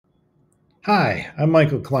Hi, I'm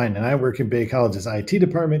Michael Klein, and I work in Bay College's IT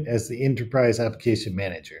department as the Enterprise Application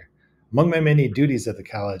Manager. Among my many duties at the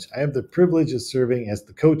college, I have the privilege of serving as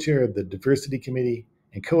the co chair of the Diversity Committee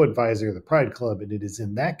and co advisor of the Pride Club, and it is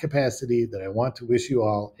in that capacity that I want to wish you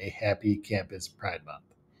all a happy Campus Pride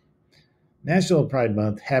Month. National Pride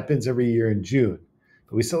Month happens every year in June,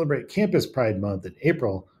 but we celebrate Campus Pride Month in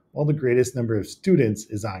April while the greatest number of students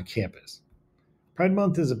is on campus. Pride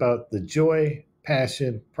Month is about the joy,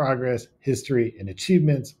 passion, progress, history, and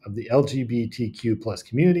achievements of the LGBTQ plus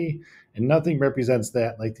community, and nothing represents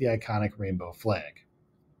that like the iconic rainbow flag.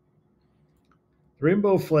 The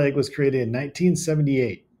rainbow flag was created in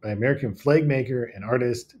 1978 by American flag maker and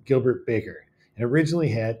artist Gilbert Baker and originally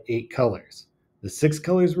had 8 colors. The 6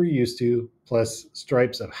 colors we're used to, plus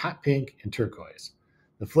stripes of hot pink and turquoise.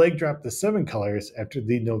 The flag dropped to 7 colors after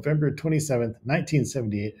the November 27th,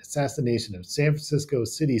 1978 assassination of San Francisco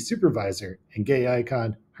City Supervisor and gay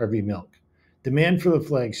icon Harvey Milk. Demand for the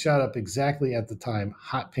flag shot up exactly at the time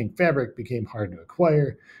hot pink fabric became hard to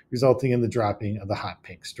acquire, resulting in the dropping of the hot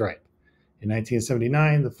pink stripe. In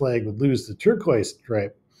 1979, the flag would lose the turquoise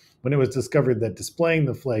stripe when it was discovered that displaying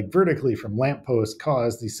the flag vertically from lampposts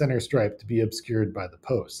caused the center stripe to be obscured by the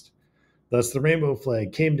post. Thus, the rainbow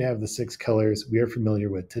flag came to have the 6 colors we are familiar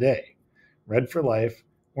with today: red for life,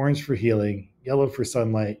 orange for healing, yellow for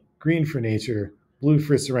sunlight, green for nature, blue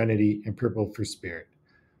for serenity, and purple for spirit.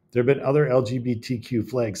 There have been other LGBTQ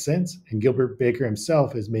flags since, and Gilbert Baker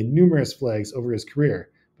himself has made numerous flags over his career,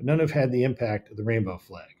 but none have had the impact of the rainbow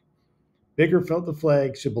flag. Baker felt the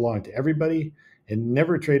flag should belong to everybody and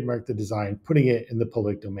never trademarked the design, putting it in the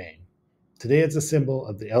public domain. Today, it's a symbol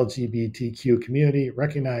of the LGBTQ community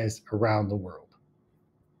recognized around the world.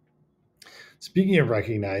 Speaking of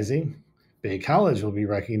recognizing, Bay College will be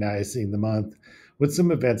recognizing the month with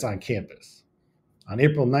some events on campus. On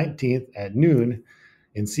April 19th at noon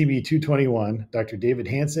in CB 221, Dr. David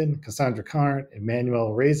Hanson, Cassandra Karn, and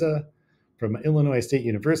Manuel Reza from Illinois State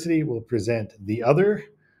University will present The Other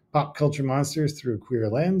Pop Culture Monsters Through a Queer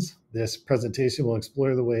Lens. This presentation will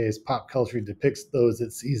explore the ways pop culture depicts those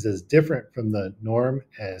it sees as different from the norm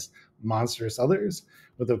as monstrous others,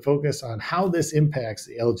 with a focus on how this impacts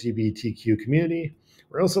the LGBTQ community.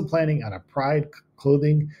 We're also planning on a Pride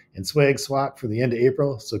clothing and swag swap for the end of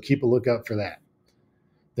April, so keep a lookout for that.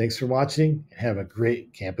 Thanks for watching and have a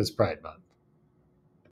great Campus Pride Month.